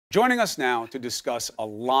Joining us now to discuss a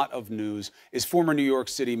lot of news is former New York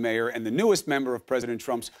City Mayor and the newest member of President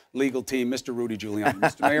Trump's legal team, Mr. Rudy Giuliani.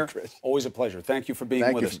 Mr. Mayor, always a pleasure. Thank you for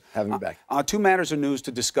being with us. Thank you for having me back. Two matters of news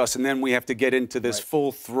to discuss, and then we have to get into this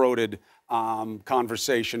full-throated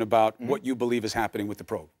conversation about what you believe is happening with the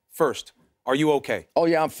probe. First, are you okay? Oh,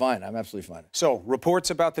 yeah, I'm fine. I'm absolutely fine. So, reports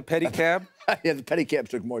about the pedicab? Yeah, the pedicab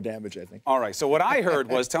took more damage, I think. All right. So what I heard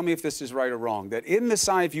was, tell me if this is right or wrong, that in the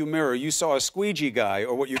side view mirror, you saw a squeegee guy,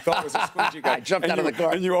 or what you thought was a squeegee guy. I jumped out of the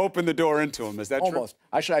car. And you opened the door into him. Is that true? Almost.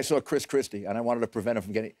 Actually, I saw Chris Christie, and I wanted to prevent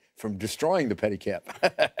him from destroying the pedicab.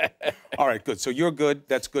 All right, good. So you're good.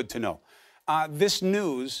 That's good to know. This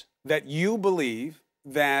news that you believe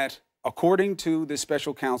that, according to the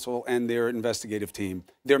special counsel and their investigative team,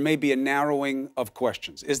 there may be a narrowing of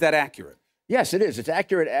questions. Is that accurate? Yes, it is. It's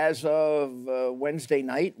accurate as of Wednesday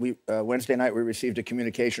night. Wednesday night we received a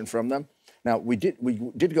communication from them. Now we did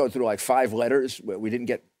go through like 5 letters. We didn't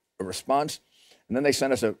get a response, and then they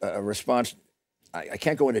sent us a response. I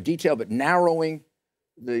can't go into detail, but narrowing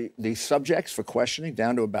the subjects for questioning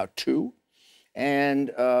down to about 2,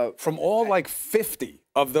 and from all like 50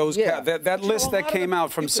 of those. Yeah, that list that came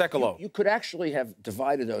out from Sekulow. You could actually have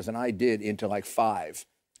divided those, and I did, into like 5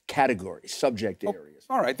 categories, subject areas.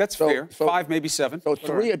 All right, that's fair. 5, maybe 7. So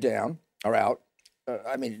 3 are down, are out.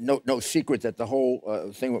 I mean, no secret that the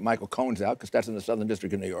whole thing with Michael Cohen's out, because that's in the Southern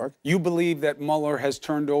District of New York. You believe that Mueller has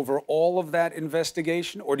turned over all of that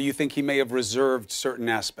investigation, or do you think he may have reserved certain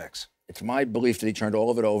aspects? It's my belief that he turned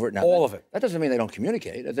all of it over. Now, all of it. That doesn't mean they don't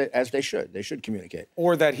communicate, as they should. They should communicate.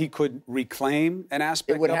 Or that he could reclaim an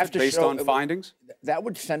aspect of it based on findings? That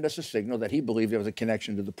would send us a signal that he believed there was a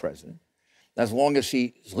connection to the president. As long as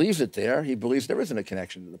he leaves it there, he believes there isn't a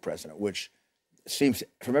connection to the president, which seems,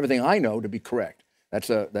 from everything I know, to be correct.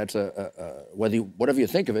 Whatever you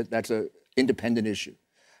think of it, that's an independent issue,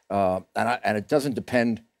 and it doesn't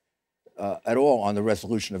depend at all on the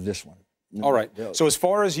resolution of this one. All right. So as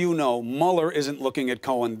far as you know, Mueller isn't looking at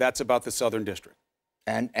Cohen. That's about the Southern District.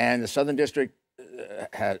 And the Southern District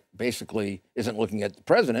basically isn't looking at the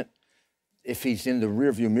president. If he's in the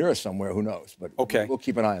rearview mirror somewhere, who knows? But we'll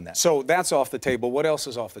keep an eye on that. So that's off the table. What else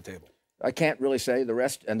is off the table? I can't really say. The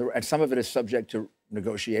rest, and some of it is subject to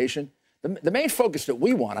negotiation. The main focus that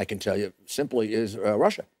we want, I can tell you simply, is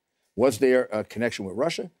Russia. Was there a connection with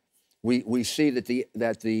Russia? We see that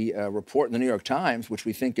the report in the New York Times, which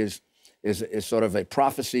we think is sort of a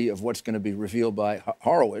prophecy of what's going to be revealed by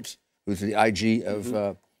Horowitz, who's the IG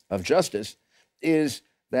of Justice, is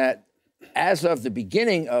that as of the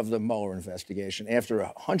beginning of the Mueller investigation, after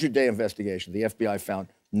a 100-day investigation, the FBI found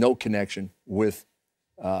no connection with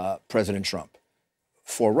President Trump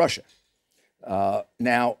for Russia.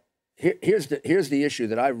 Now, here's the issue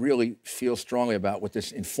that I really feel strongly about with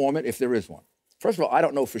this informant, if there is one. First of all, I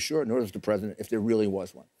don't know for sure, nor does the president, if there really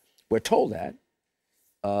was one. We're told that.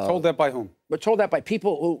 Told that by whom? We're told that by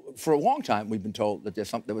people who, for a long time, we've been told that there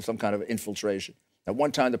was some kind of infiltration. At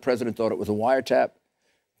one time, the president thought it was a wiretap.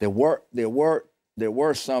 There were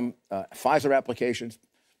some FISA applications,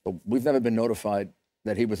 but we've never been notified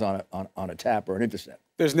that he was on a tap or an intercept.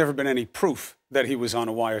 There's never been any proof that he was on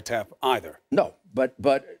a wiretap either. No, but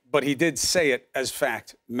he did say it as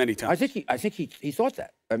fact many times. I think he thought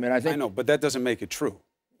that. I mean, I know, but that doesn't make it true.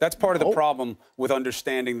 That's part of the problem with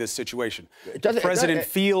understanding this situation. The president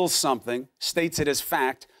feels something, states it as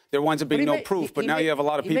fact. There winds up being no proof, but now you have a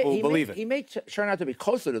lot of people who believe it. He may turn out to be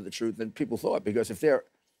closer to the truth than people thought, because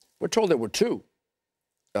we're told there were 2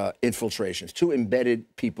 infiltrations, 2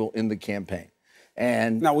 embedded people in the campaign.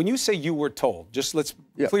 And now, when you say you were told, just let's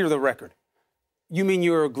clear the record. You mean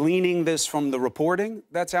you're gleaning this from the reporting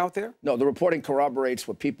that's out there? No, the reporting corroborates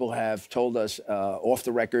what people have told us off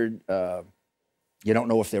the record. You don't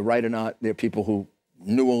know if they're right or not. There are people who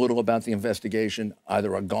knew a little about the investigation,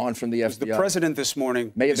 either are gone from the FBI. The president this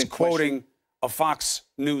morning is quoting a Fox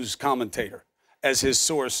News commentator as his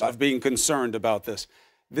source of being concerned about this.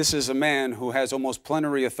 This is a man who has almost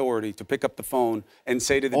plenary authority to pick up the phone and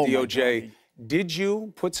say to the DOJ, did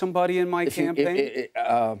you put somebody in my campaign?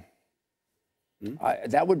 That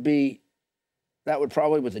would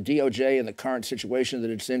probably, with the DOJ and the current situation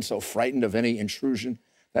that it's in, so frightened of any intrusion,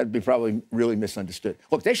 that'd be probably really misunderstood.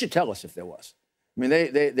 Look, they should tell us if there was. I mean,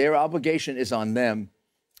 their obligation is on them.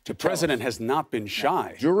 The president has not been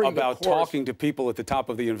shy about talking to people at the top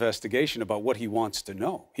of the investigation about what he wants to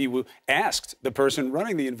know. He asked the person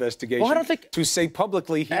running the investigation to say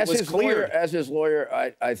publicly he was cleared. As his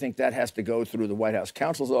lawyer, I think that has to go through the White House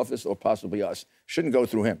counsel's office or possibly us. Shouldn't go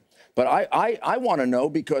through him. But I want to know,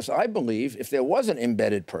 because I believe if there was an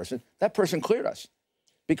embedded person, that person cleared us,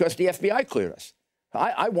 because the FBI cleared us.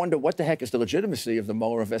 I wonder what the heck is the legitimacy of the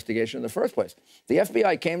Mueller investigation in the first place. The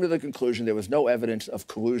FBI came to the conclusion there was no evidence of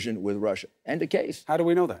collusion with Russia. End of case. How do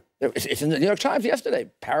we know that? It's in the New York Times yesterday,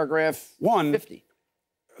 paragraph 50.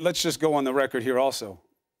 Let's just go on the record here also.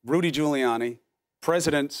 Rudy Giuliani,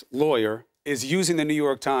 president's lawyer, is using the New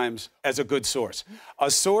York Times as a good source. A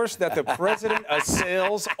source that the president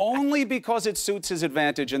assails only because it suits his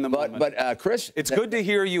advantage in the moment. But Chris... It's good to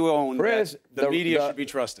hear you own Chris, that the media should be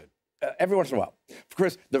trusted. Every once in a while.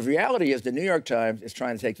 Chris, the reality is the New York Times is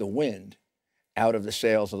trying to take the wind out of the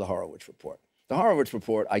sails of the Horowitz report. The Horowitz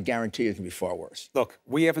report, I guarantee, is going to be far worse. Look,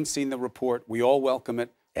 we haven't seen the report. We all welcome it.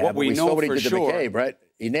 Yeah, what we know saw what he for did sure... to McCabe, right?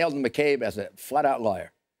 He nailed McCabe as a flat-out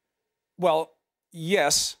liar. Well,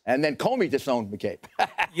 yes. And then Comey disowned McCabe.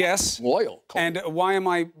 Yes. Loyal. Comey. And why am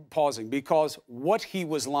I pausing? Because what he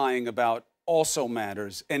was lying about also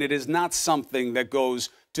matters, and it is not something that goes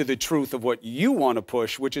to the truth of what you want to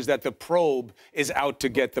push, which is that the probe is out to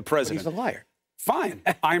get the president. But he's a liar. Fine.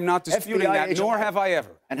 I'm not disputing that, nor have I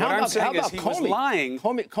ever. And what I'm saying is Comey? he was lying.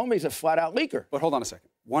 Comey's a flat-out leaker. But hold on a second.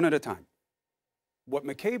 One at a time. What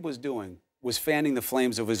McCabe was doing was fanning the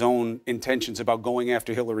flames of his own intentions about going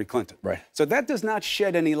after Hillary Clinton. Right. So that does not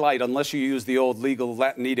shed any light unless you use the old legal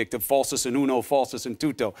Latin edict of falsus in uno, falsus in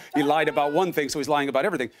tutto. He lied about one thing, so he's lying about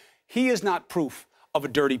everything. He is not proof of a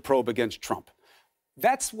dirty probe against Trump.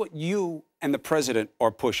 That's what you and the president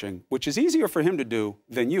are pushing, which is easier for him to do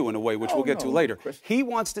than you in a way, which we'll get to later. Chris. He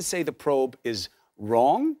wants to say the probe is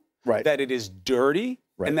wrong, that it is dirty,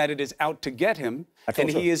 and that it is out to get him. And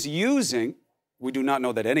he is using, we do not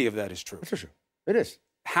know that any of that is true. That's for sure. It is.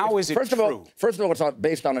 How is it true? First of all, it's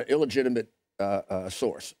based on an illegitimate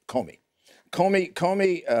source, Comey.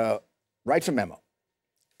 Comey writes a memo.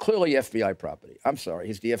 Clearly FBI property. I'm sorry,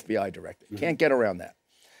 he's the FBI director. Can't get around that.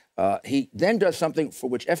 He then does something for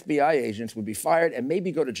which FBI agents would be fired and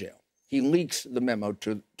maybe go to jail. He leaks the memo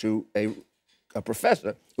to a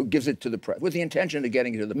professor who gives it to the press with the intention of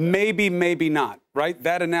getting it to the press. Maybe not, right?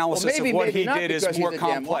 That analysis of what he did is more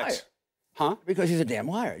complex. Huh? Because he's a damn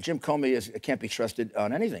liar. Jim Comey can't be trusted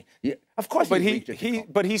on anything. Of course he leaked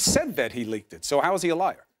it. But he said that he leaked it. So how is he a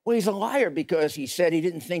liar? Well, he's a liar because he said he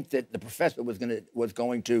didn't think that the professor was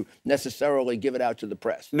going to necessarily give it out to the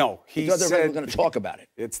press. No, he said they were going to talk about it.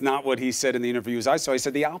 It's not what he said in the interviews I saw. He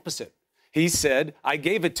said the opposite. He said, I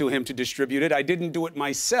gave it to him to distribute it. I didn't do it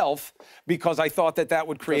myself because I thought that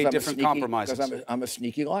would create different compromises. Because I'm a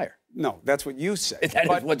sneaky liar. No, that's what you said. That's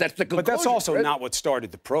the conclusion. But that's also not what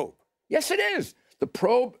started the probe. Yes, it is. The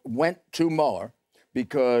probe went to Mueller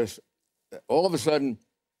because all of a sudden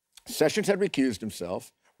Sessions had recused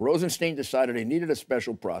himself. Rosenstein decided he needed a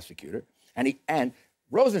special prosecutor, and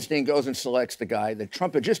Rosenstein goes and selects the guy that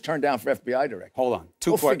Trump had just turned down for FBI director. Hold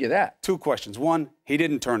on. Figure that. Two questions. One, he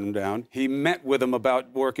didn't turn him down. He met with him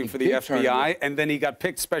about working for the FBI, and then he got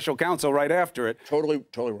picked special counsel right after it. Totally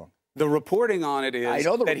wrong. The reporting on it is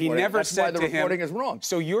that he never said to him. That's why the reporting is wrong.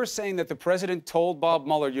 So you're saying that the president told Bob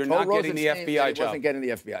Mueller, you're not getting the FBI job. He wasn't getting the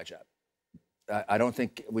FBI job. I don't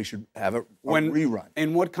think we should have a rerun.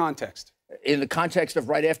 In what context? In the context of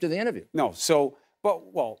right after the interview. No,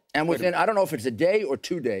 and within, I don't know if it's a day or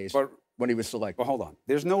 2 days when he was selected. Well, hold on.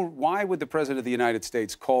 Why would the President of the United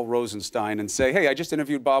States call Rosenstein and say, hey, I just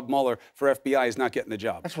interviewed Bob Mueller for FBI, he's not getting the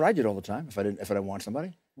job? That's what I did all the time if I didn't want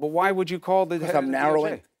somebody. But why would you call the head of the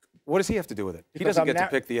narrowing. What does he have to do with it? He doesn't get to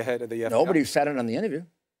pick the head of the FBI. Nobody sat in on the interview.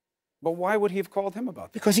 But why would he have called him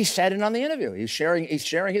about that? Because he sat in on the interview. He's sharing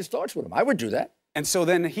his thoughts with him. I would do that. And so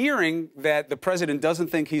then hearing that the president doesn't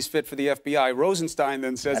think he's fit for the FBI, Rosenstein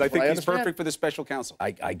then says, I think he's perfect for the special counsel.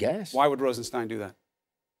 I guess. Why would Rosenstein do that?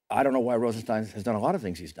 I don't know why Rosenstein has done a lot of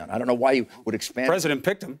things he's done. I don't know why he would expand. The president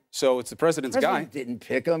picked him, so it's the president's guy. The president didn't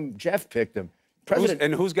pick him. Jeff picked him.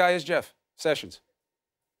 And whose guy is Jeff Sessions?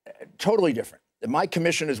 Totally different. My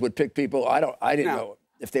commissioners would pick people. I didn't know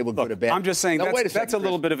if they were good or bad. I'm just saying that's a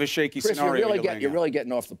little bit of a shaky scenario. You're really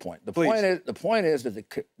getting off the point. The point is that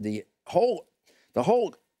the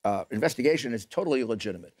whole investigation is totally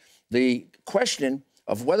illegitimate. The question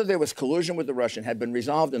of whether there was collusion with the Russian had been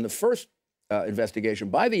resolved in the first investigation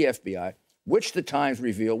by the FBI, which the Times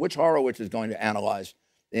revealed, which Horowitz is going to analyze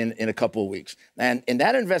in a couple of weeks. And in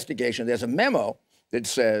that investigation, there's a memo that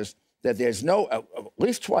says that there's at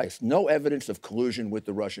least twice, no evidence of collusion with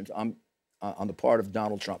the Russians on the part of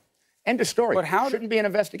Donald Trump. End of story. But shouldn't be an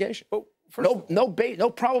investigation. But no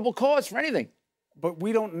probable cause for anything. But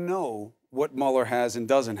we don't know what Mueller has and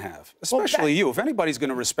doesn't have, especially you. If anybody's going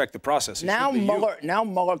to respect the process, now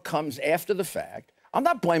Mueller comes after the fact. I'm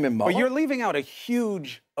not blaming Mueller. But you're leaving out a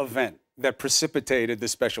huge event that precipitated the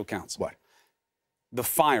special counsel. What? The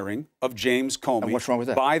firing of James Comey and what's wrong with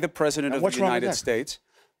that? By the President of the United States.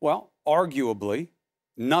 Well, arguably,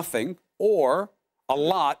 nothing or a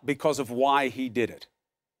lot because of why he did it.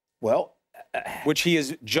 Well, which he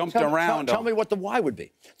has jumped around Tell on. me what the why would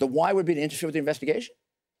be. The why would be to interfere with the investigation.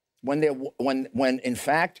 When in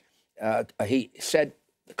fact, he said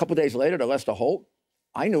a couple of days later to Lester Holt,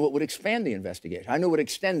 I knew it would expand the investigation. I knew it would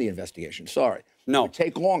extend the investigation. Sorry. No. It would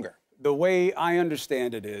take longer. The way I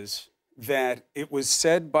understand it is that it was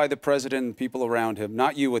said by the president and people around him,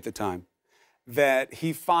 not you at the time, that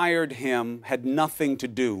he fired him had nothing to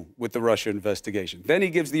do with the Russia investigation. Then he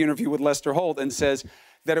gives the interview with Lester Holt and says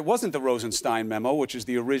that it wasn't the Rosenstein memo, which is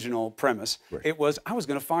the original premise. Right. It was, I was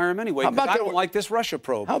going to fire him anyway because I don't like this Russia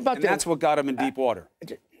probe. And that's what got him in deep water.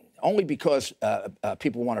 Only because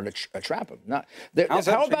people wanted to trap him. How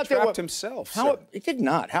about he trapped himself? It did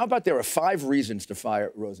not. How about there were 5 reasons to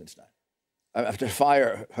fire Rosenstein? To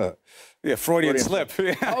fire her. Yeah, Freudian slip.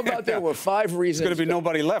 How about there were 5 reasons? There's going to be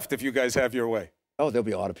nobody left if you guys have your way. Oh, there'll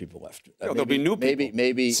be a lot of people left. There'll be new people.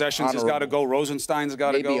 Maybe Sessions has got to go. Rosenstein's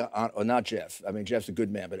got to go. Or not Jeff. I mean, Jeff's a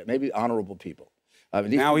good man, but maybe honorable people.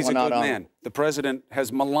 Now he's a good man. The president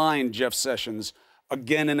has maligned Jeff Sessions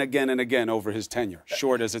again and again and again over his tenure,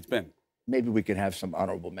 short as it's been. Maybe we can have some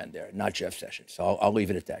honorable men there, not Jeff Sessions. So I'll leave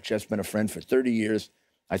it at that. Jeff's been a friend for 30 years.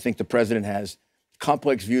 I think the president has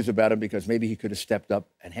complex views about him because maybe he could have stepped up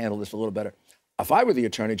and handled this a little better. If I were the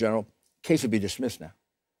attorney general, the case would be dismissed now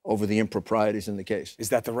over the improprieties in the case. Is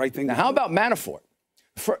that the right thing? Now, how about Manafort?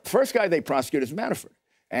 First guy they prosecute is Manafort.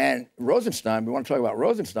 And Rosenstein, we want to talk about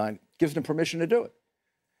Rosenstein, gives them permission to do it.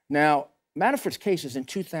 Now, Manafort's case is in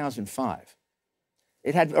 2005.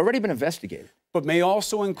 It had already been investigated. But may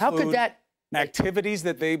also include how could that activities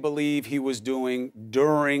that they believe he was doing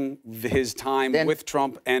during his time with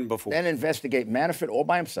Trump and before. Then investigate Manafort all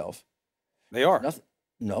by himself. They are.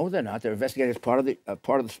 No, they're not. They're investigating as part of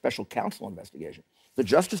the special counsel investigation. The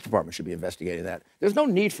Justice Department should be investigating that. There's no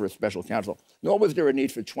need for a special counsel, nor was there a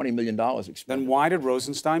need for $20 million expended. Then why did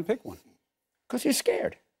Rosenstein pick one? Because he's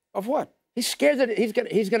scared. Of what? He's scared that he's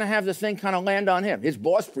going to have the thing kind of land on him. His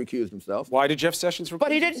boss recused himself. Why did Jeff Sessions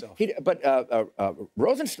recuse himself? But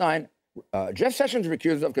Rosenstein, Jeff Sessions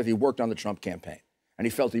recused himself because he worked on the Trump campaign, and he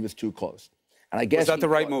felt he was too close. And I guess was that the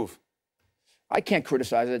right move? I can't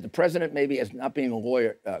criticize it. The president, maybe as not being a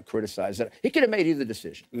lawyer, criticized it. He could have made either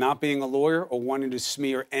decision. Not being a lawyer or wanting to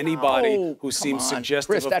smear anybody who seems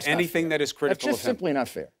suggestive of anything that is critical of him. That's just simply not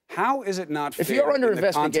fair. How is it not fair? If you're under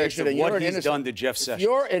investigation and what he's done to Jeff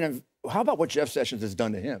Sessions? How about what Jeff Sessions has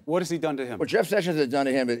done to him? What has he done to him? What Jeff Sessions has done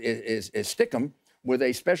to him is stick him with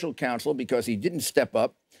a special counsel because he didn't step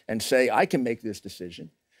up and say, I can make this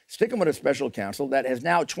decision. Stick him with a special counsel that has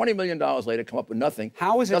now $20 million later come up with nothing.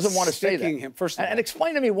 How is it doesn't want to say that? Him, first of all. And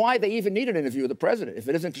explain to me why they even need an interview with the president if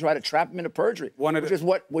it isn't to try to trap him into perjury,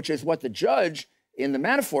 which is what the judge in the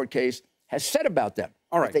Manafort case has said about them.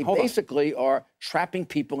 All right, they basically are trapping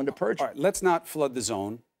people into perjury. All right, let's not flood the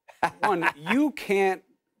zone. One, you can't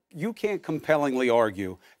compellingly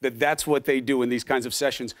argue that that's what they do in these kinds of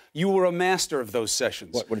sessions. You were a master of those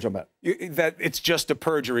sessions. What are you talking about? That it's just a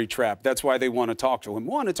perjury trap. That's why they want to talk to him.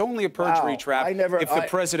 One, it's only a perjury trap if the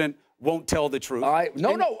president won't tell the truth.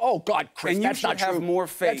 No. Oh, God, Chris, that's not true. And you should have more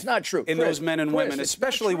faith that's not true. in those men and women,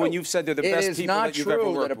 especially when you've said they're the best people that you've ever worked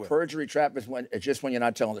with. It is not true that a perjury trap is just when you're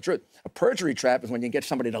not telling the truth. A perjury trap is when you get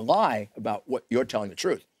somebody to lie about what you're telling the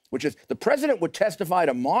truth, which is the president would testify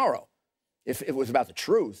tomorrow if it was about the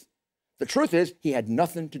truth. The truth is he had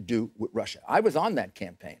nothing to do with Russia. I was on that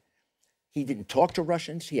campaign. He didn't talk to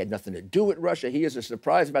Russians. He had nothing to do with Russia. He is as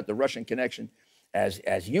surprised about the Russian connection as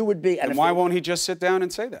you would be. And why won't he just sit down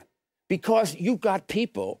and say that? Because you've got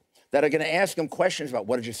people that are going to ask him questions about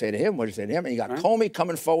what did you say to him, what did you say to him, and you got Comey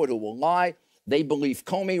coming forward who will lie. They believe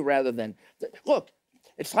Comey rather than... Look,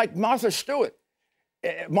 it's like Martha Stewart.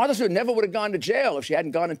 Martha Stewart never would have gone to jail if she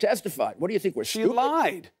hadn't gone and testified. What do you think, we're stupid? She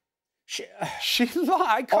lied. She lied.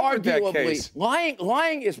 I covered that case.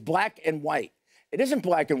 Lying is black and white. It isn't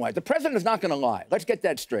black and white. The president is not going to lie. Let's get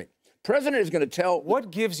that straight. President is going to tell... What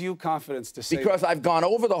gives you confidence to say Because that? I've gone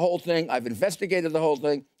over the whole thing. I've investigated the whole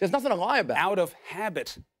thing. There's nothing to lie about. Out of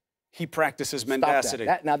habit, he practices mendacity.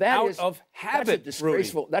 Out of habit,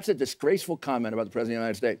 that's a disgraceful comment about the President of the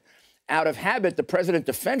United States. Out of habit, the president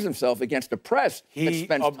defends himself against the press that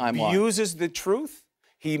spends time lying. He abuses the truth.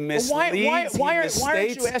 He misleads, he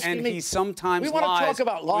misstates, and he sometimes lies. We want to talk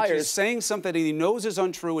about liars. Which is saying something that he knows is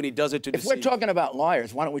untrue, and he does it to deceive. If we're talking about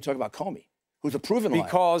liars, why don't we talk about Comey, who's a proven liar?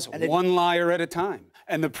 Because one liar at a time.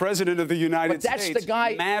 And the President of the United States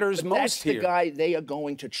matters most here. That's the guy they are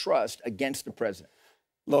going to trust against the president.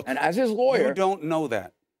 Look, and as his lawyer... You don't know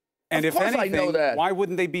that. And Of if course anything, I know that. why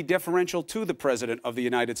wouldn't they be deferential to the President of the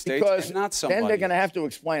United States Because and not somebody then they're going to else? have to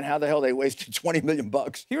explain how the hell they wasted $20 million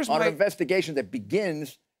on an investigation that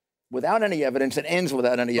begins without any evidence and ends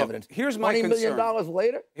without any evidence. Here's my $20 concern. million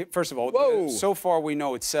later? First of all, Whoa. so far we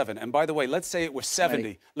know it's 7. And by the way, let's say it was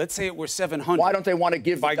 70. Let's say it were 700. Why don't they want to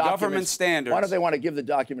give by the documents, government standards? Why don't they want to give the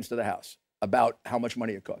documents to the House about how much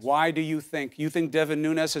money it costs? Why do you think Devin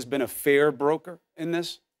Nunes has been a fair broker in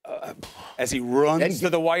this? As he runs to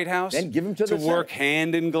the White House then give him to the work Senate.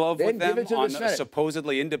 hand in glove Then with them give it to on the a Senate.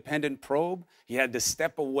 supposedly independent probe. He had to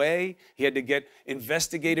step away. He had to get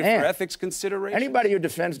investigated for ethics considerations. Anybody who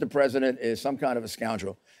defends the president is some kind of a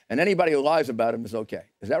scoundrel, and anybody who lies about him is okay.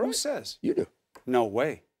 Is that right? Who says? You do. No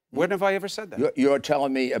way. When have I ever said that? You're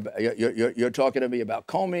telling me, you're talking to me about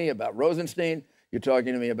Comey, about Rosenstein. You're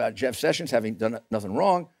talking to me about Jeff Sessions having done nothing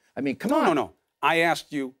wrong. I mean, come on. No. I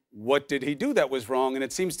asked you, what did he do that was wrong? And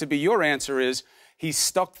it seems to be your answer is he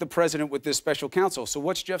stuck the president with this special counsel. So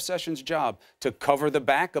what's Jeff Sessions' job? To cover the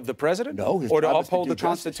back of the president? No, his or to job is uphold to the do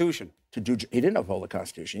justice. Constitution? He didn't uphold the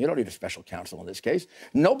Constitution. You don't need a special counsel in this case.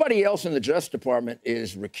 Nobody else in the Justice Department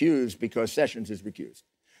is recused because Sessions is recused.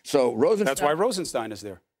 So Rosenstein. That's why Rosenstein is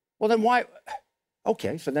there. Well, then why?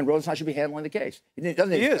 Okay, so then Rosenstein should be handling the case. He doesn't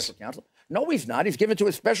need a special counsel. No, he's not. He's given to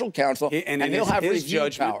a special counsel, and he'll have his review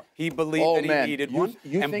judgment, power. he believed that he needed one.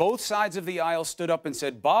 And both sides of the aisle stood up and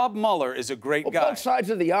said, Bob Mueller is a great guy. Both sides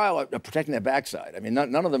of the aisle are protecting their backside. I mean,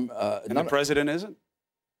 none of them. And the president isn't?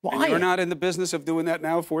 Well, and you're not in the business of doing that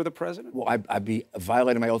now for the president? Well, I'd be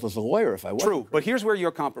violating my oath as a lawyer if I was. True, but here's where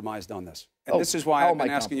you're compromised on this. And this is why I've been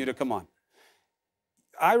asking you to come on.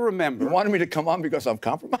 I remember. You wanted me to come on because I'm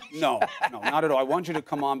compromised? No, not at all. I want you to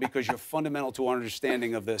come on because you're fundamental to our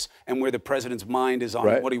understanding of this and where the president's mind is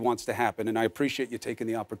on what he wants to happen. And I appreciate you taking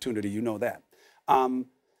the opportunity. You know that.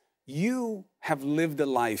 You have lived a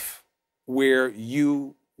life where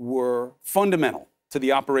you were fundamental to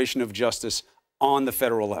the operation of justice on the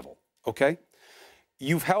federal level, okay?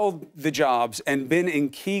 You've held the jobs and been in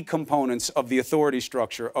key components of the authority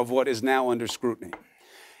structure of what is now under scrutiny.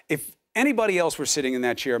 If anybody else were sitting in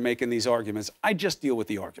that chair making these arguments, I'd just deal with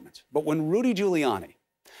the arguments. But when Rudy Giuliani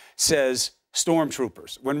says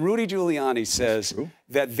stormtroopers, when Rudy Giuliani says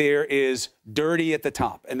that there is dirty at the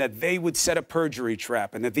top and that they would set a perjury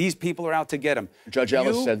trap and that these people are out to get him. Judge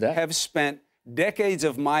Ellis said that. You have spent decades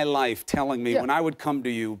of my life telling me when I would come to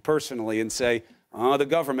you personally and say, oh, the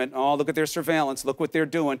government, oh, look at their surveillance, look what they're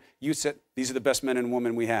doing. You said, these are the best men and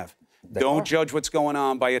women we have. Don't judge what's going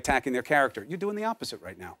on by attacking their character. You're doing the opposite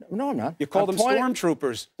right now. No, I'm not. You called them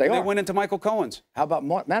stormtroopers. They went into Michael Cohen's. How about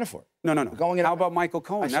Manafort? No. How about Michael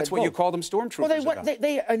Cohen? That's what you called them stormtroopers. Well,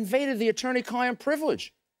 they invaded the attorney-client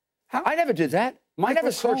privilege. How? I never did that. I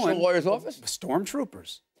never searched the lawyer's office.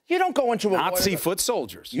 Stormtroopers. You don't go into a Nazi foot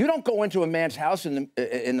soldiers. You don't go into a man's house in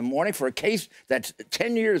the morning for a case that's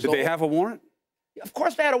 10 years old. Did they have a warrant? Of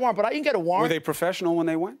course they had a warrant, but I didn't get a warrant. Were they professional when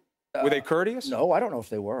they went? Were they courteous? No, I don't know if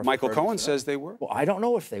they were. Michael Cohen says they were. Well, I don't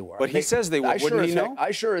know if they were. But he says they were. Wouldn't he know?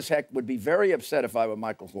 I sure as heck would be very upset if I were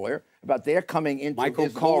Michael's lawyer about their coming into Michael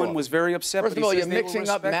Cohen was very upset. First of all, you're mixing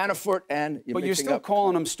up Manafort and but you're still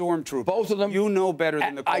calling them stormtroopers. Both of them. You know better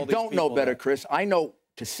than to call these people I don't know better, Chris. I know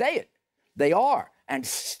to say it. They are. And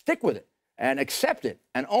stick with it. And accept it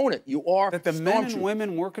and own it. You are that the men and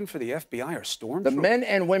women working for the FBI are stormtroopers. The men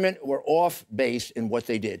and women were off base in what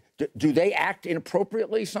they did. Do they act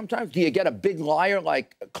inappropriately sometimes? Do you get a big liar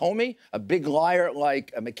like Comey, a big liar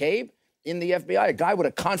like McCabe in the FBI, a guy with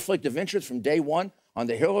a conflict of interest from day one on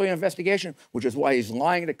the Hillary investigation, which is why he's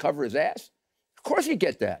lying to cover his ass? Of course you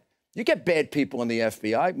get that. You get bad people in the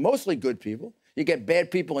FBI, mostly good people. You get bad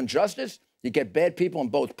people in justice. You get bad people in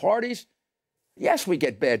both parties. Yes, we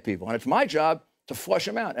get bad people, and it's my job to flush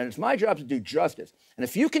them out, and it's my job to do justice. And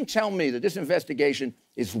if you can tell me that this investigation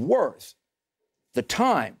is worth the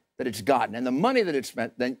time that it's gotten and the money that it's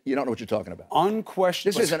spent, then you don't know what you're talking about.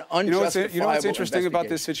 Unquestionably. This is an unjustifiable You know what's interesting about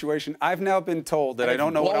this situation? I've now been told that I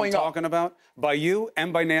don't know what I'm talking about by you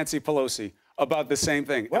and by Nancy Pelosi about the same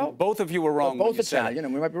thing. Well, and both of you were wrong. Both Italian,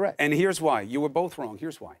 and we might be right. And here's why. You were both wrong.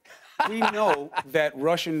 Here's why. We know that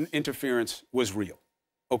Russian interference was real.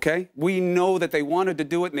 Okay? We know that they wanted to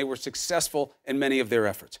do it and they were successful in many of their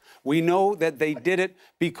efforts. We know that they did it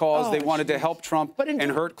because they wanted to help Trump and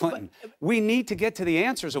hurt Clinton. We need to get to the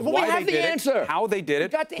answers of why they did it, how they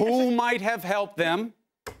did it, who might have helped them,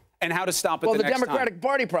 and how to stop it the next time. Well, the Democratic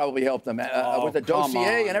Party probably helped them with the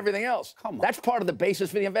dossier and everything else. Come on. That's part of the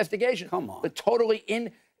basis for the investigation. Come on. The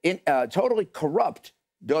totally corrupt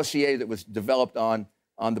dossier that was developed on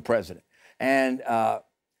the president. And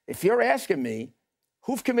if you're asking me,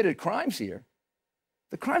 who've committed crimes here?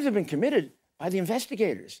 The crimes have been committed by the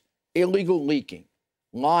investigators. Illegal leaking,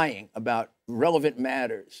 lying about relevant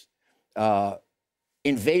matters,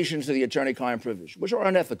 invasions of the attorney-client privilege, which are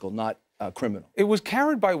unethical, not criminal. It was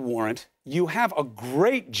carried by warrant. You have a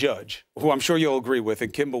great judge, who I'm sure you'll agree with,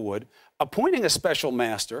 in Kimball, appointing a special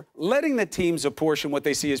master, letting the teams apportion what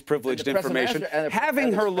they see as privileged information,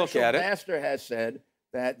 having her look at it. The master has said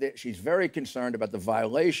that she's very concerned about the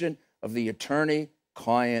violation of the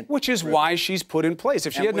attorney-client Which is why she's put in place.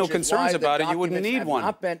 If she had no concerns about it, you wouldn't need one.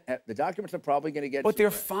 The documents are probably going to get... But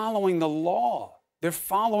they're following the law. They're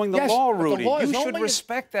following the law, Rudy. You should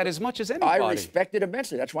respect that as much as anybody. I respect it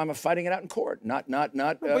immensely. That's why I'm fighting it out in court.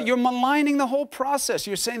 But you're maligning the whole process.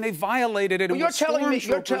 You're saying they violated it. Well, you're telling me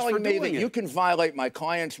that you can violate my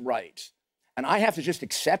client's rights, and I have to just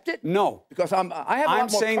accept it? No, because I have a lot more I'm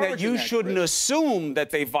saying that you shouldn't Chris. assume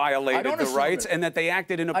that they violated the rights and that they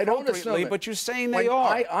acted inappropriately. But you're saying they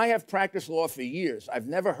are. I have practiced law for years. I've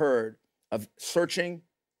never heard of searching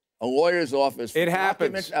a lawyer's office for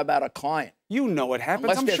documents about a client. You know it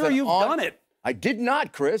happens. I'm sure you've done it. I did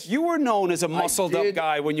not, Chris. You were known as a muscled-up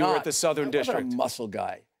guy when you were at the Southern District. I wasn't a muscle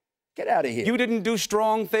guy. Get out of here. You didn't do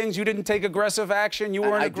strong things. You didn't take aggressive action. You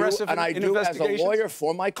weren't aggressive in investigations. And I do as a lawyer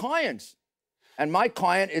for my clients. And my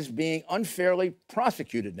client is being unfairly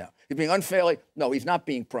prosecuted now. He's being unfairly... No, he's not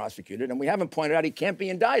being prosecuted. And we haven't pointed out he can't be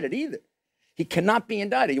indicted either. He cannot be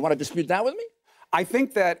indicted. You want to dispute that with me? I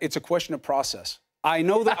think that it's a question of process. I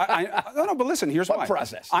know that. No, but listen. Here's why.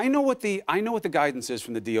 Process? I know what the guidance is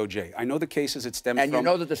from the DOJ. I know the cases it stems from. And you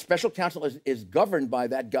know that the special counsel is governed by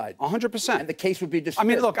that guidance. 100%. And the case would be dismissed. I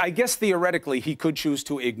mean, look. I guess theoretically he could choose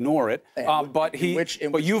to ignore it, but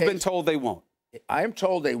you've been told they won't. I am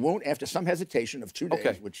told they won't after some hesitation of 2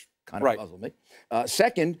 days, which kind of puzzled me.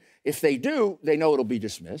 Second, if they do, they know it'll be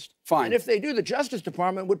dismissed. Fine. And if they do, the Justice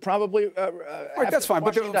Department would probably. All right, that's fine.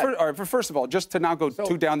 But first of all, just to not go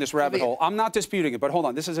too down this rabbit hole, I'm not disputing it. But hold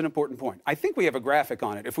on, this is an important point. I think we have a graphic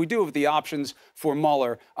on it. If we do have the options for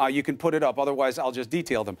Mueller, you can put it up. Otherwise, I'll just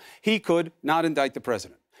detail them. He could not indict the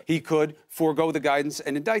president. He could forego the guidance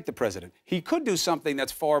and indict the president. He could do something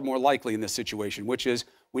that's far more likely in this situation, which is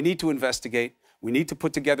we need to investigate. We need to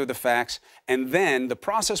put together the facts, and then the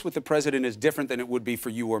process with the president is different than it would be for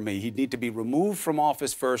you or me. He'd need to be removed from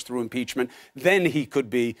office first through impeachment, then he could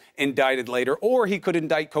be indicted later, or he could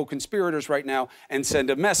indict co-conspirators right now and send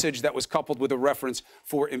a message that was coupled with a reference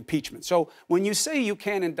for impeachment. So when you say you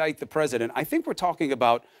can't indict the president, I think we're talking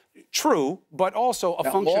about true, but also a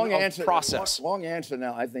function of process. Long answer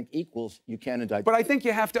now, I think, equals you can't indict. But I think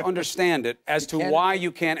you have to understand it as to why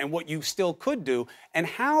you can and what you still could do, and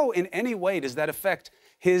how in any way does that affect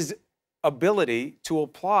his ability to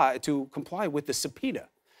comply with the subpoena.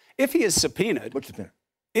 If he is subpoenaed... What subpoena?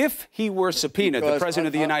 If he were subpoenaed, the President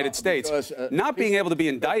of the United States, not being able to be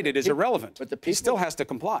indicted is irrelevant. But he still has to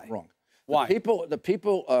comply. Wrong. Why? The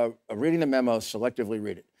people reading the memo selectively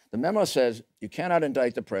read it. The memo says you cannot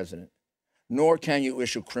indict the president, nor can you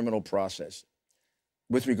issue criminal process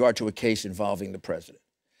with regard to a case involving the president.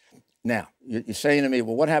 Now, you're saying to me,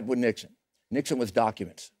 well, what happened with Nixon? Nixon was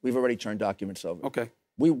documents. We've already turned documents over. Okay.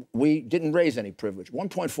 We didn't raise any privilege.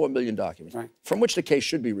 1.4 million documents, from which the case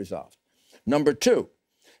should be resolved. Number two,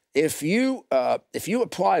 if you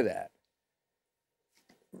apply that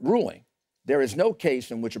ruling, there is no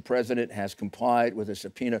case in which a president has complied with a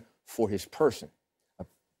subpoena for his person.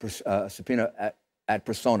 Subpoena ad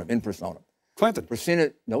personam, in personam.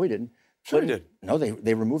 Clinton. No, he didn't. Sure he did. No,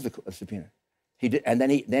 they removed the subpoena. He did, and then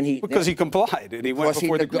he because he complied and he went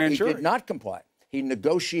before the grand jury. He did not comply. He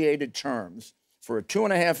negotiated terms for a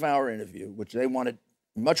 2.5-hour interview, which they wanted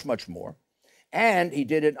much, much more, and he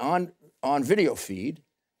did it on video feed,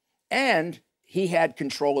 and he had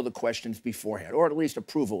control of the questions beforehand, or at least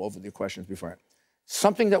approval over the questions beforehand.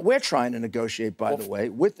 Something that we're trying to negotiate, by the way,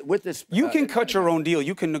 with this... You can cut your own deal.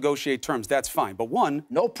 You can negotiate terms. That's fine. But one...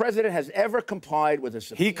 No president has ever complied with a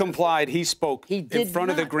subpoena. He complied. He spoke in front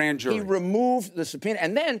of the grand jury. He removed the subpoena.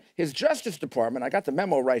 And then his Justice Department, I got the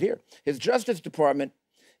memo right here, his Justice Department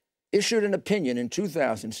issued an opinion in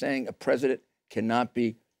 2000 saying a president cannot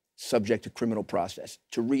be subject to criminal process.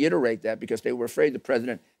 To reiterate that, because they were afraid the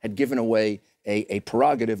president had given away a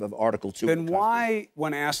prerogative of Article 2. Then why,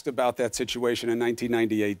 when asked about that situation in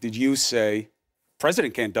 1998, did you say,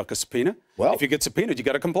 president can't duck a subpoena? Well, if you get subpoenaed, you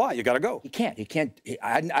got to comply. You got to go. He can't. He can't.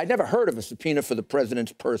 I never heard of a subpoena for the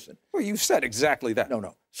president's person. Well, you said exactly that.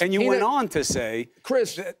 No. And you went on to say...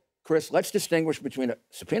 Chris, let's distinguish between a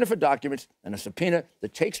subpoena for documents and a subpoena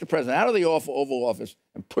that takes the president out of the Oval Office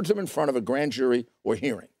and puts him in front of a grand jury or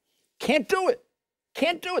hearing. Can't do it.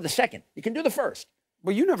 Can't do it the second. You can do the first.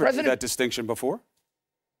 Well, you never made that distinction before.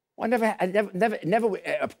 Well, it never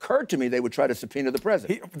occurred to me they would try to subpoena the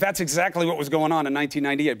president. That's exactly what was going on in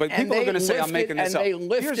 1998. But people are going to say I'm making this up.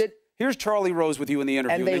 Here's Charlie Rose with you in the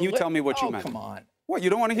interview, and then you tell me what you meant. Come on. What, you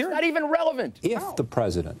don't want to hear it? It's not even relevant. If the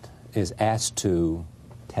president is asked to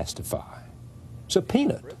testify,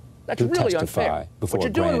 subpoenaed That's really unfair. What you're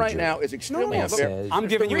doing right now is extremely unfair. I'm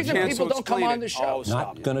giving you a chance people to don't come on the show.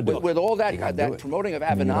 Not going to do it. With all that promoting of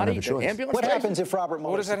Avenatti, the ambulance. What happens if Robert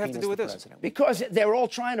Mueller What does that have to do with this? Because they're all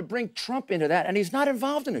trying to bring Trump into that, and he's not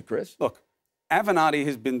involved in it, Chris. Look, Avenatti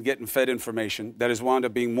has been getting fed information that has wound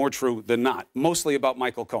up being more true than not, mostly about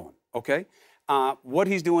Michael Cohen, okay? What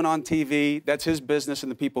he's doing on TV, that's his business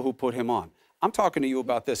and the people who put him on. I'm talking to you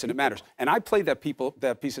about this, and it matters. And I play that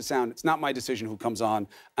piece of sound. It's not my decision who comes on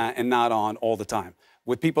and not on all the time.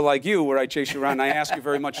 With people like you, where I chase you around and I ask you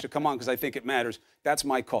very much to come on because I think it matters, that's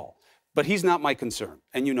my call. But he's not my concern,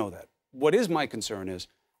 and you know that. What is my concern is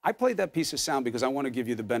I played that piece of sound because I want to give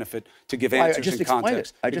you the benefit to give answers in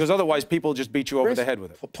context. Because otherwise people just beat you over the head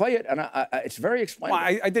with it. Play it, and it's very explainable.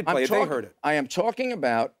 Well, I did play it. They heard it. I am talking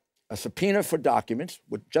about a subpoena for documents,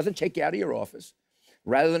 which doesn't take you out of your office,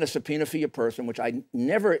 rather than a subpoena for your person, which I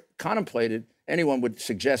never contemplated anyone would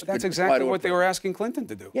suggest. But that's exactly what they were asking Clinton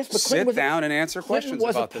to do. Yes, but sit down and answer questions about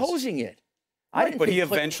this. Clinton was opposing it. Right, but he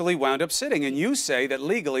eventually wound up sitting, and you say that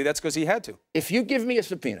legally that's because he had to. If you give me a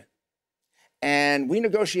subpoena and we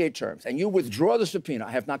negotiate terms and you withdraw the subpoena,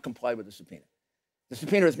 I have not complied with the subpoena. The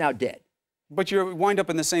subpoena is now dead. But you wind up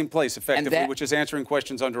in the same place, effectively, which is answering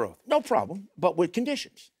questions under oath. No problem, but with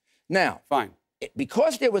conditions. Now, fine.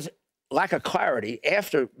 Because there was lack of clarity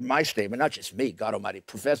after my statement, not just me, God almighty,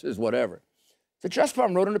 professors, whatever, the Justice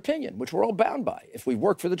Department wrote an opinion, which we're all bound by if we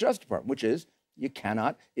work for the Justice Department, which is you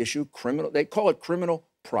cannot issue criminal, they call it criminal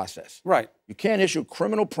process. Right. You can't issue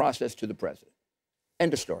criminal process to the president.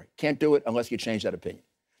 End of story. Can't do it unless you change that opinion.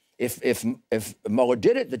 If Mueller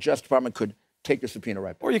did it, the Justice Department could take the subpoena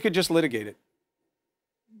right back. Or you could just litigate it.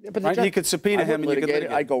 Yeah, but right? You could subpoena him and you could litigate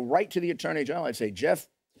it. I'd go right to the Attorney General. I'd say, Jeff,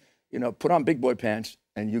 put on big boy pants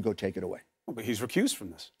and you go take it away. Oh, but he's recused from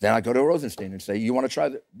this. Then I go to Rosenstein and say, you want to try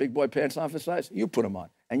the big boy pants on for size? You put them on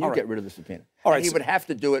and you get rid of the subpoena. All right, and he would have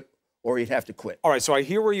to do it or he'd have to quit. All right, so I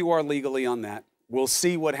hear where you are legally on that. We'll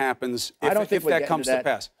see what happens if that comes to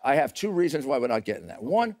pass. I have two reasons why we're not getting that.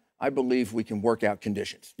 One, I believe we can work out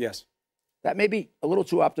conditions. Yes. That may be a little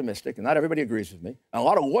too optimistic, and not everybody agrees with me. And a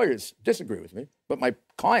lot of lawyers disagree with me, but my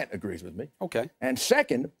client agrees with me. Okay. And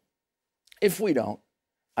second, if we don't,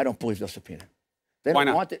 I don't believe they'll subpoena. They Why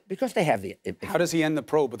don't not? want it because they have the. How does he end the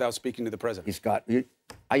probe without speaking to the president?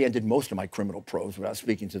 I ended most of my criminal probes without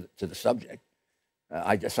speaking to the subject.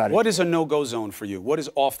 I decided. What is a no-go zone for you? What is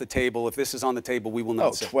off the table? If this is on the table, we will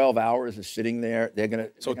not sit. 12 hours is sitting there. They're going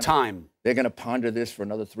to. Time. They're going to ponder this for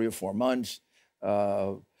another 3 or 4 months.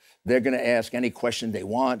 They're going to ask any question they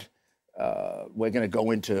want. We're going to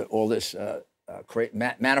go into all this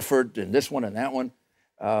Manafort and this one and that one.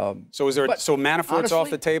 So Manafort's off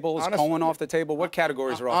the table? Is Cohen off the table? What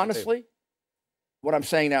categories are off the table? Honestly, what I'm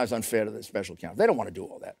saying now is unfair to the special counsel. They don't want to do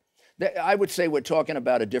all that. I would say we're talking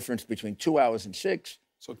about a difference between 2 hours and 6.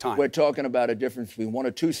 So time. We're talking about a difference between 1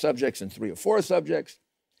 or 2 subjects and 3 or 4 subjects.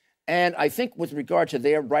 And I think with regard to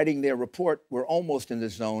their writing their report, we're almost in the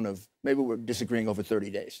zone of, maybe we're disagreeing over 30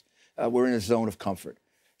 days. We're in a zone of comfort.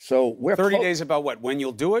 So we're 30 days about what? When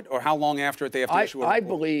you'll do it, or how long after it they have to issue a report? I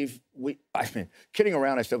believe kidding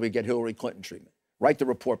around, I said we get Hillary Clinton treatment. Write the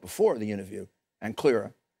report before the interview and clear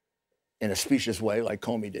her in a specious way like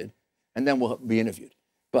Comey did, and then we'll be interviewed.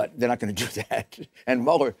 But they're not going to do that. And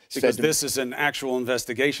Mueller said because this is an actual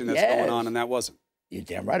investigation that's going on, and that wasn't. You're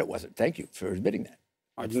damn right it wasn't. Thank you for admitting that.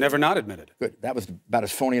 I've never not admitted. Good. That was about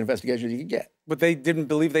as phony an investigation as you could get. But they didn't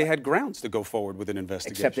believe they had grounds to go forward with an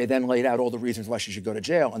investigation. Except they then laid out all the reasons why she should go to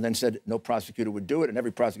jail and then said no prosecutor would do it, and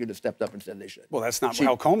every prosecutor stepped up and said they should. Well, that's not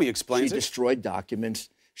how Comey explains it. She destroyed documents.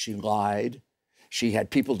 She lied. She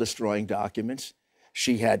had people destroying documents.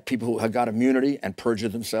 She had people who had got immunity and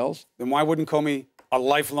perjured themselves. Then why wouldn't Comey, a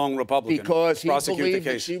lifelong Republican, because he prosecute the believed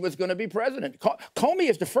that case? she was going to be president. Comey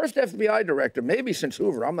is the first FBI director, maybe since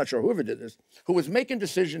Hoover, I'm not sure Hoover did this, who was making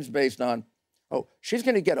decisions based on, oh, she's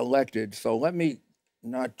going to get elected, so let me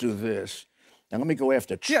not do this. And let me go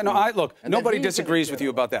after Trump. Yeah, look, nobody disagrees with you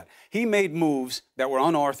about that. He made moves that were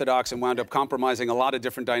unorthodox and wound up compromising a lot of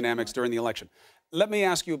different dynamics during the election. Let me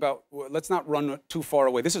ask you about, let's not run too far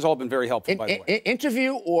away. This has all been very helpful, by the way.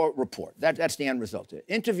 Interview or report? That's the end result here.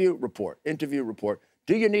 Interview, report. Interview, report.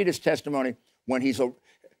 Do you need his testimony when he's...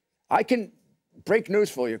 I can break news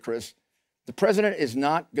for you, Chris. The president is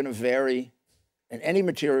not going to vary in any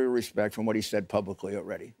material respect from what he said publicly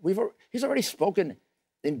already. He's already spoken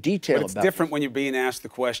in detail But it's about different this. when you're being asked the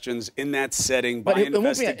questions in that setting But by it won't be-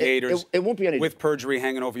 investigators it won't be any with perjury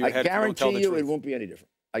hanging over your I head. If you don't tell guarantee the you truth. it won't be any different.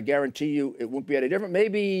 I guarantee you it won't be any different.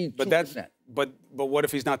 Maybe 2%. But what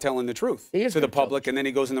if he's not telling the truth He is to the gonna tell public, the and then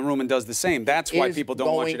he goes in the room and does the same? That's why Is people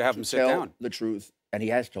don't want you to have him going sit tell down. the truth, and he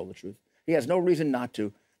has told the truth. He has no reason not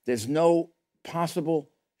to. There's no possible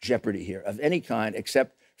jeopardy here of any kind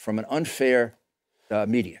except from an unfair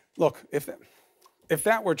media. Look, if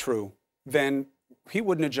that were true, then he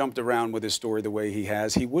wouldn't have jumped around with his story the way he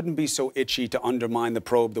has. He wouldn't be so itchy to undermine the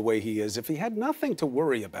probe the way he is. If he had nothing to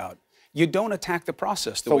worry about, you don't attack the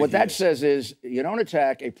process the way he is. So what that says is you don't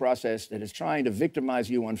attack a process that is trying to victimize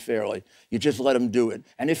you unfairly. You just let him do it.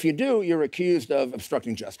 And if you do, you're accused of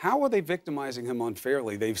obstructing justice. How are they victimizing him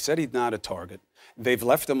unfairly? They've said he's not a target. They've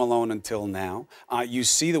left him alone until now. You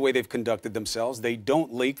see the way they've conducted themselves. They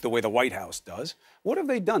don't leak the way the White House does. What have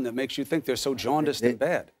they done that makes you think they're so jaundiced and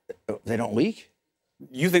bad? They don't leak?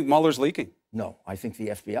 You think Mueller's leaking? No, I think the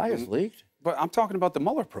FBI has leaked. But I'm talking about the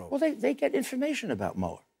Mueller probe. Well, they get information about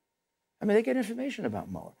Mueller. I mean, they get information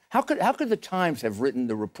about Mueller. How could the Times have written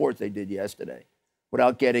the report they did yesterday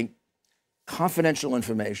without getting confidential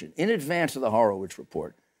information in advance of the Horowitz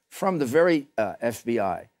report from the very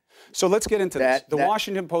FBI? So let's get into this. The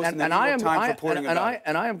Washington Post and the New York Times reporting about it.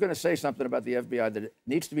 And I am going to say something about the FBI that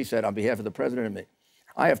needs to be said on behalf of the president and me.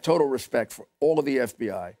 I have total respect for all of the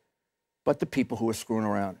FBI, but the people who are screwing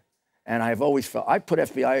around. And I've always felt, I put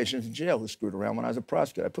FBI agents in jail who screwed around when I was a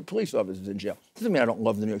prosecutor. I put police officers in jail. Doesn't mean I don't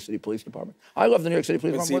love the New York City Police Department. I love the New York City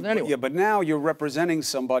Police Department more than anyone. Yeah, but now you're representing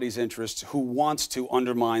somebody's interests who wants to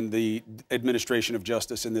undermine the administration of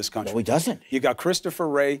justice in this country. No, he doesn't. You got Christopher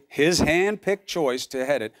Wray, his hand-picked choice to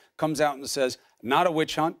head it, comes out and says, not a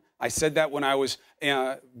witch hunt. I said that when I was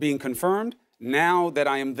being confirmed. Now that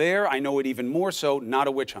I am there, I know it even more so, not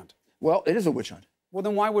a witch hunt. Well, it is a witch hunt. Well,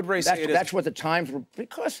 then why would Wray say it is? That's what the Times were,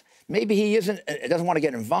 because maybe he doesn't want to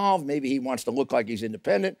get involved. Maybe he wants to look like he's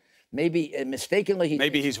independent. Maybe mistakenly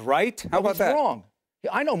Maybe he's right? How about that? He's wrong.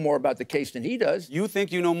 I know more about the case than he does. You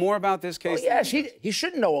think you know more about this case? Well, yes, he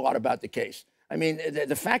shouldn't know a lot about the case. I mean,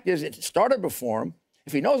 the fact is it started before him.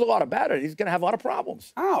 If he knows a lot about it, he's going to have a lot of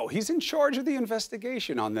problems. How? He's in charge of the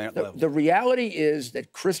investigation on that level. The reality is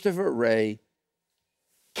that Christopher Wray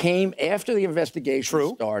came after the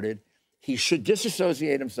investigation started. He should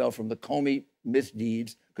disassociate himself from the Comey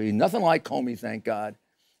misdeeds, because he's nothing like Comey, thank God.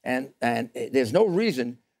 And there's no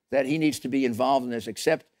reason that he needs to be involved in this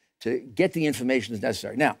except to get the information that's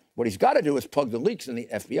necessary. Now, what he's got to do is plug the leaks in the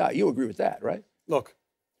FBI. You agree with that, right? Look,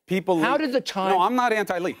 people... How did the Times... No, I'm not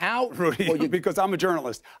anti-leak, How, Rudy, well, because I'm a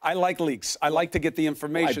journalist. I like leaks. I like to get the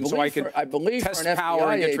information so I can test for an power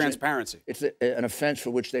FBI and get agent, transparency. It's an offense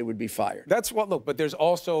for which they would be fired. That's what, look, but there's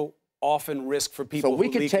also often risk for people who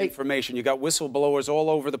leak information. You got whistleblowers all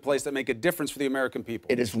over the place that make a difference for the American people.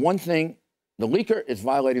 It is one thing. The leaker is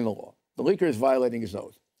violating the law. The leaker is violating his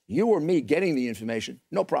oath. You or me getting the information,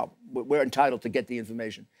 no problem. We're entitled to get the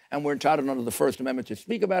information. And we're entitled under the First Amendment to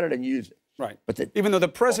speak about it and use it. Right. But even though the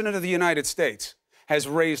President of the United States has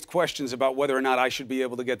raised questions about whether or not I should be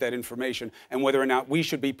able to get that information and whether or not we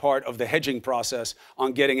should be part of the hedging process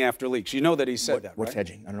on getting after leaks. You know that he said that, What's right?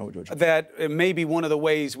 hedging? I don't know what you're talking about. That maybe one of the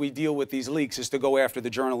ways we deal with these leaks is to go after the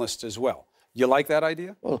journalists as well. You like that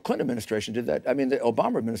idea? Well, the Clinton administration did that. I mean, the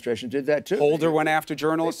Obama administration did that too. Holder went after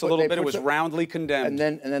journalists a little bit. It was roundly condemned.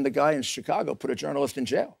 And then the guy in Chicago put a journalist in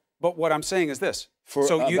jail. But what I'm saying is this.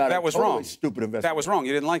 That was wrong. Stupid investigation. That was wrong.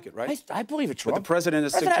 You didn't like it, right? I believe it's wrong. But the president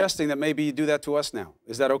is suggesting that maybe you do that to us now.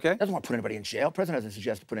 Is that okay? Doesn't want to put anybody in jail. The president doesn't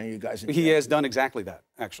suggest to put any of you guys in jail. He has done exactly that,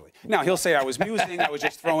 actually. Now, he'll say I was musing, I was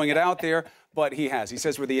just throwing it out there, but he has. He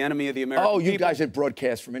says we're the enemy of the American people. Oh, you guys had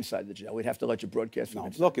broadcast from inside the jail. We'd have to let you broadcast from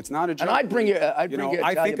inside. Look, it's not a joke. And I'd bring you,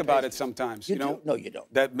 I think about it sometimes. You know? No, you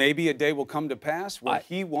don't. That maybe a day will come to pass where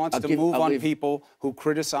he wants to move on people who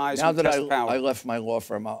criticize, who test power. Now that I left my law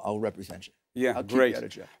firm, I'll represent you. Yeah, great.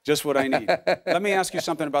 Just what I need. Let me ask you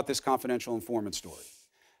something about this confidential informant story.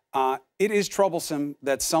 It is troublesome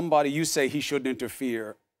that somebody, you say he shouldn't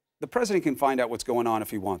interfere. The president can find out what's going on if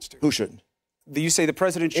he wants to. Who shouldn't? You say the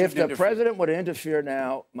president shouldn't interfere. If the president would interfere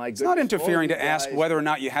now, my goodness. It's not interfering to ask whether or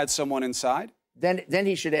not you had someone inside. Then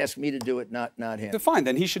he should ask me to do it, not him. Fine,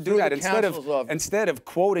 then he should do that instead of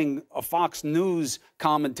quoting a Fox News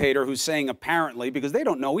commentator who's saying apparently, because they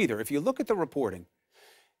don't know either. If you look at the reporting,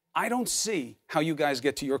 I don't see how you guys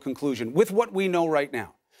get to your conclusion with what we know right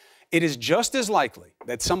now. It is just as likely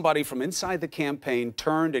that somebody from inside the campaign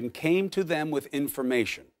turned and came to them with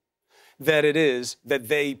information that it is that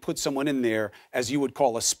they put someone in there as you would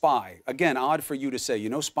call a spy. Again, odd for you to say. You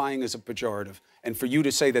know spying is a pejorative. And for you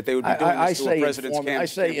to say that they would be doing this to a president's campaign. I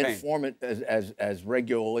say informant as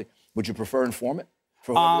regularly. Would you prefer informant?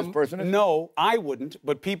 for whoever this person is? No, I wouldn't.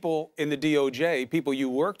 But people in the DOJ, people you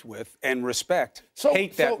worked with and respect,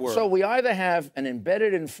 hate that word. So we either have an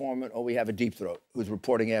embedded informant or we have a deep throat who's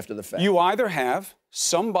reporting after the fact. You either have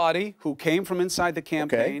somebody who came from inside the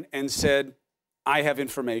campaign and said, I have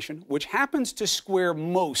information, which happens to square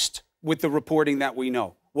most with the reporting that we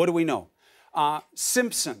know. What do we know?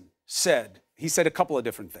 Simpson said, he said a couple of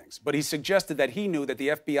different things, but he suggested that he knew that the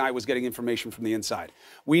FBI was getting information from the inside.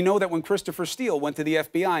 We know that when Christopher Steele went to the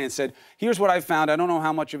FBI and said, here's what I found, I don't know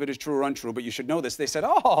how much of it is true or untrue, but you should know this. They said,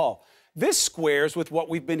 oh, this squares with what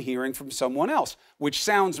we've been hearing from someone else, which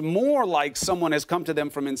sounds more like someone has come to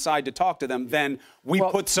them from inside to talk to them than we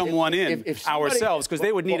put someone in ourselves, because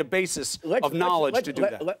they would need a basis of knowledge to do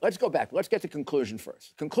that. Let's go back. Let's get the conclusion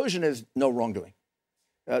first. Conclusion is no wrongdoing.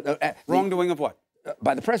 Wrongdoing of what?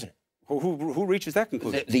 By the president. Who reaches that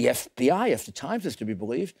conclusion? The FBI, if the Times is to be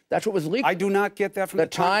believed. That's what was leaked. I do not get that from the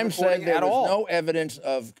Times said there was no evidence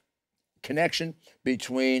of connection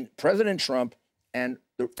between President Trump and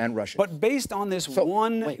Russia. But based on this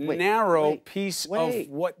narrow piece of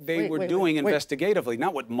what they were doing investigatively,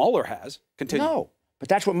 not what Mueller has. Continue. No, but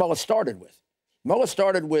that's what Mueller started with. Mueller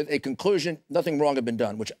started with a conclusion, nothing wrong had been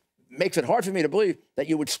done, which makes it hard for me to believe that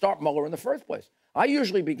you would start Mueller in the first place. I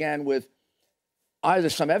usually began with either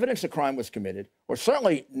some evidence a crime was committed, or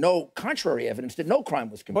certainly no contrary evidence that no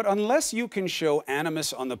crime was committed. But unless you can show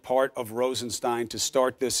animus on the part of Rosenstein to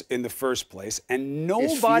start this in the first place, and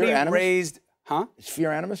nobody raised, Is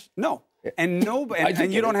fear animus? No, and nobody,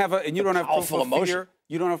 and you don't have proof of fear.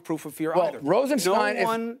 You don't have proof of fear either. Rosenstein, no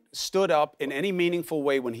one stood up in any meaningful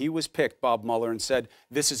way when he was picked, Bob Mueller, and said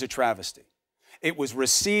this is a travesty. It was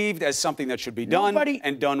received as something that should be done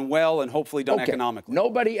and done well and hopefully done economically.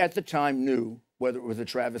 Nobody at the time knew whether it was a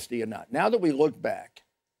travesty or not. Now that we look back,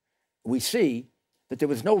 we see that there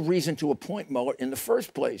was no reason to appoint Mueller in the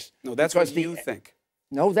first place. No, that's what you think.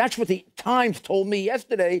 No, that's what the Times told me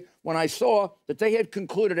yesterday when I saw that they had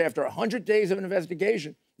concluded after 100 days of an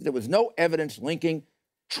investigation that there was no evidence linking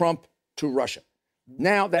Trump to Russia.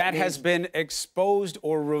 Now that has been exposed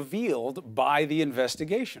or revealed by the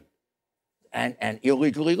investigation. And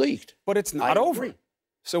illegally leaked. But it's not over.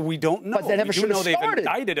 So we don't know. But they never should have started. They've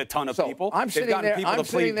indicted a ton of people. They've gotten people to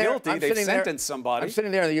plead guilty. They've sentenced somebody. I'm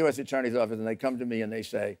sitting there in the U.S. Attorney's office, and they come to me and they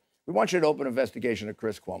say, we want you to open an investigation of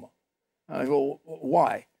Chris Cuomo. I go, well,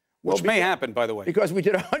 why? Which may happen, by the way. Because we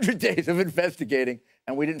did 100 days of investigating,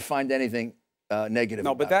 and we didn't find anything negative.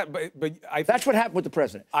 No, but that's what happened with the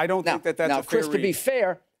president. I don't think that's a fair Chris, read.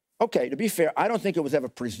 to be fair, I don't think it was ever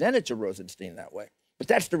presented to Rosenstein that way. But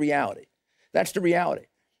that's the reality. That's the reality.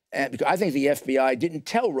 And because I think the FBI didn't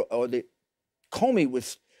tell, or Comey it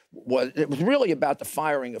was really about the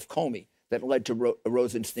firing of Comey that led to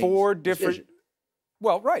Rosenstein's decision.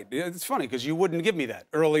 Well, right. It's funny because you wouldn't give me that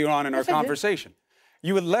earlier on in our conversation.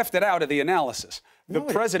 You had left it out of the analysis. The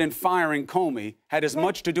president firing Comey had as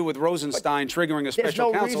much to do with Rosenstein triggering a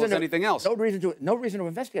special counsel as anything else. No reason to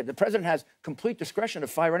investigate. The president has complete discretion to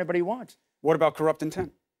fire anybody he wants. What about corrupt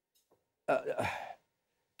intent?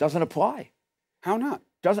 Doesn't apply. How not?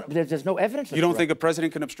 There's no evidence. You don't think a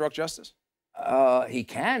president can obstruct justice? He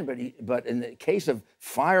can, but in the case of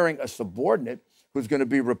firing a subordinate who's going to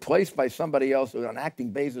be replaced by somebody else on an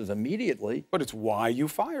acting basis immediately. But it's why you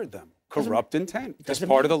fired them. Corrupt intent. That's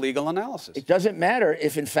part of the legal analysis. It doesn't matter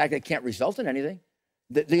if, in fact, it can't result in anything.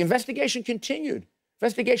 The investigation continued.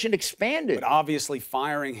 Investigation expanded. But obviously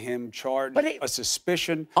firing him charged a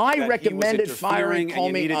suspicion I recommended firing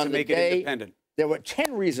Comey on the day. There were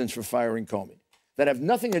 10 reasons for firing Comey that have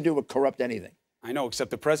nothing to do with corrupt anything. I know, except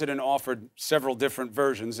the president offered several different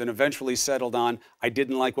versions and eventually settled on, I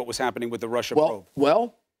didn't like what was happening with the Russia probe.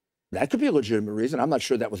 Well, that could be a legitimate reason. I'm not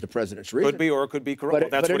sure that was the president's reason. Could be, or it could be corrupt.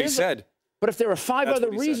 That's what he said. But if there are 5 other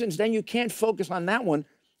reasons, then you can't focus on that one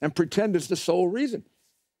and pretend it's the sole reason.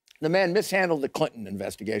 The man mishandled the Clinton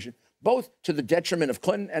investigation, both to the detriment of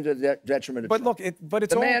Clinton and to the detriment of Trump. Look,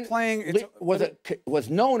 it's all playing. Was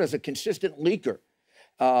known as a consistent leaker.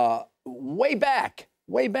 Way back.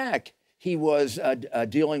 He was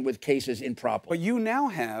dealing with cases improperly. But you now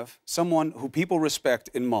have someone who people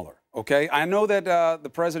respect in Mueller, okay? I know that the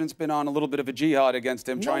president's been on a little bit of a jihad against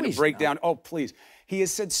him, trying to break down. Oh, please. He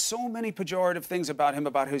has said so many pejorative things about him,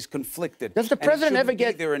 about who's conflicted. Does the president ever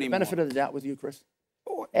get the benefit of the doubt with you, Chris?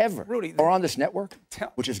 Ever? Rudy. Or on this network,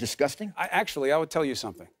 which is disgusting? Actually, I would tell you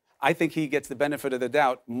something. I think he gets the benefit of the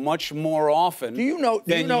doubt much more often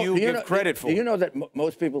than you give credit for. Do you know that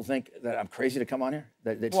most people think that I'm crazy to come on here?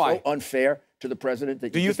 That it's so unfair to the president.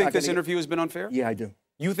 That do you think this interview has been unfair? Yeah, I do.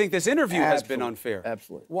 You think this interview has been unfair?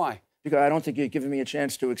 Absolutely. Why? because I don't think you've given me a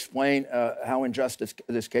chance to explain how unjust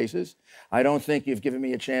this case is. I don't think you've given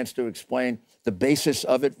me a chance to explain the basis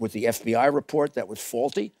of it with the FBI report that was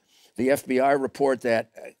faulty, the FBI report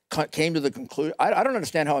that came to the conclusion. I don't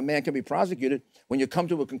understand how a man can be prosecuted when you come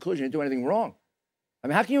to a conclusion you didn't do anything wrong. I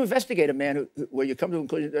mean, how can you investigate a man where you come to a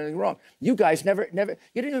conclusion you did anything wrong? You guys never, you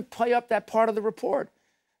didn't even play up that part of the report.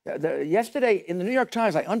 Yesterday in the New York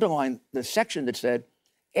Times, I underlined the section that said,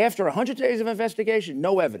 after 100 days of investigation,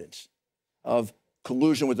 no evidence of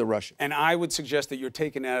collusion with the Russians. And I would suggest that you're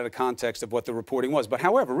taking it out of the context of what the reporting was. But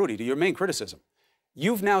however, Rudy, to your main criticism,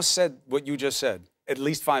 you've now said what you just said at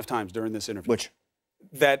least 5 times during this interview. Which?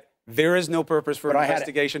 That there is no purpose for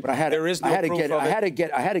investigation. There is no proof of it. I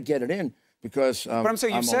had to get it in because but I'm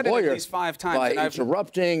saying you've said it at least 5 times. By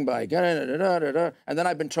interrupting, by and then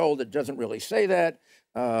I've been told it doesn't really say that.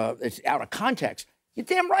 It's out of context. You're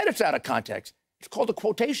damn right it's out of context. It's called a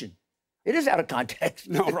quotation. It is out of context.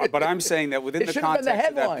 No, right, but I'm saying that within the context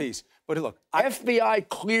of that piece. But look, FBI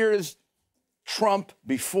clears Trump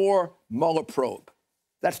before Mueller probe.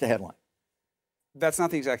 That's the headline. That's not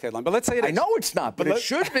the exact headline, but let's say it is. I know it's not, but it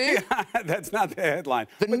should be. That's not the headline.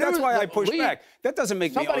 But that's why I push back. That doesn't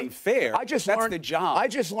make me unfair. That's the job. I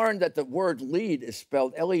just learned that the word lead is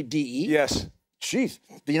spelled L-E-D-E. Yes. Jeez.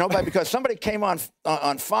 You know, because somebody came on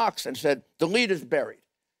Fox and said, the lead is buried.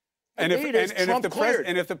 And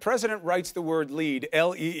if the president writes the word lead,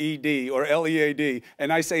 L-E-E-D or L-E-A-D,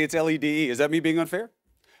 and I say it's L-E-D-E, is that me being unfair?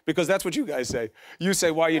 Because that's what you guys say. You say,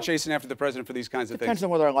 why are you chasing after the president for these kinds of things? Depends on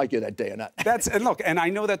whether I like you that day or not. And look, and I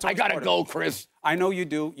know that's I got to go, Chris. I know you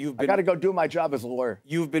do. I got to go do my job as a lawyer.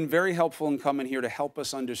 You've been very helpful in coming here to help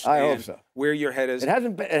us understand where your head is. It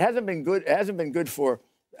hasn't been good. It hasn't been good for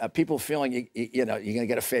people feeling you're going to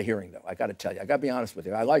get a fair hearing, though. I got to tell you. I got to be honest with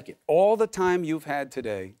you. I like it. All the time you've had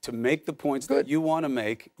today to make the points that you want to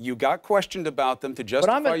make, you got questioned about them to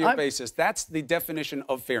justify your basis. That's the definition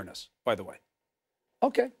of fairness, by the way.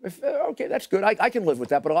 Okay, okay, that's good. I can live with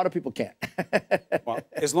that, but a lot of people can't. Well,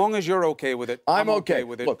 as long as you're okay with it, I'm okay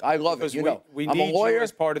with it. Look, I love it. You know, we I'm need a lawyer. You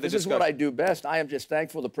as part of the discussion. This is what I do best. I am just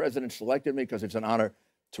thankful the president selected me because it's an honor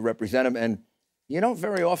to represent him. And you don't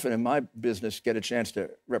very often in my business get a chance to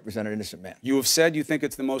represent an innocent man. You have said you think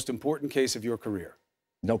it's the most important case of your career.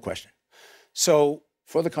 No question. So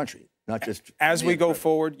for the country. Not just as we go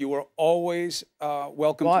forward, you are always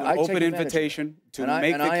welcome to an open invitation to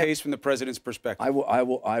make the case from the president's perspective. I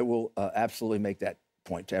will absolutely make that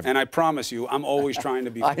point to everyone. And I promise you, I'm always trying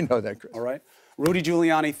to be fair. I know that, Chris. All right? Rudy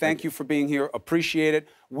Giuliani, thank you for being here. Appreciate it.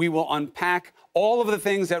 We will unpack all of the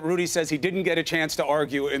things that Rudy says he didn't get a chance to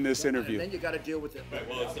argue in this interview. And then you got to deal with it. Right,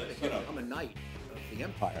 well, I'm a knight of the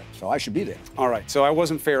empire, so I should be there. All right, so I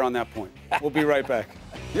wasn't fair on that point. We'll be right back.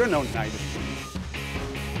 You're no knight.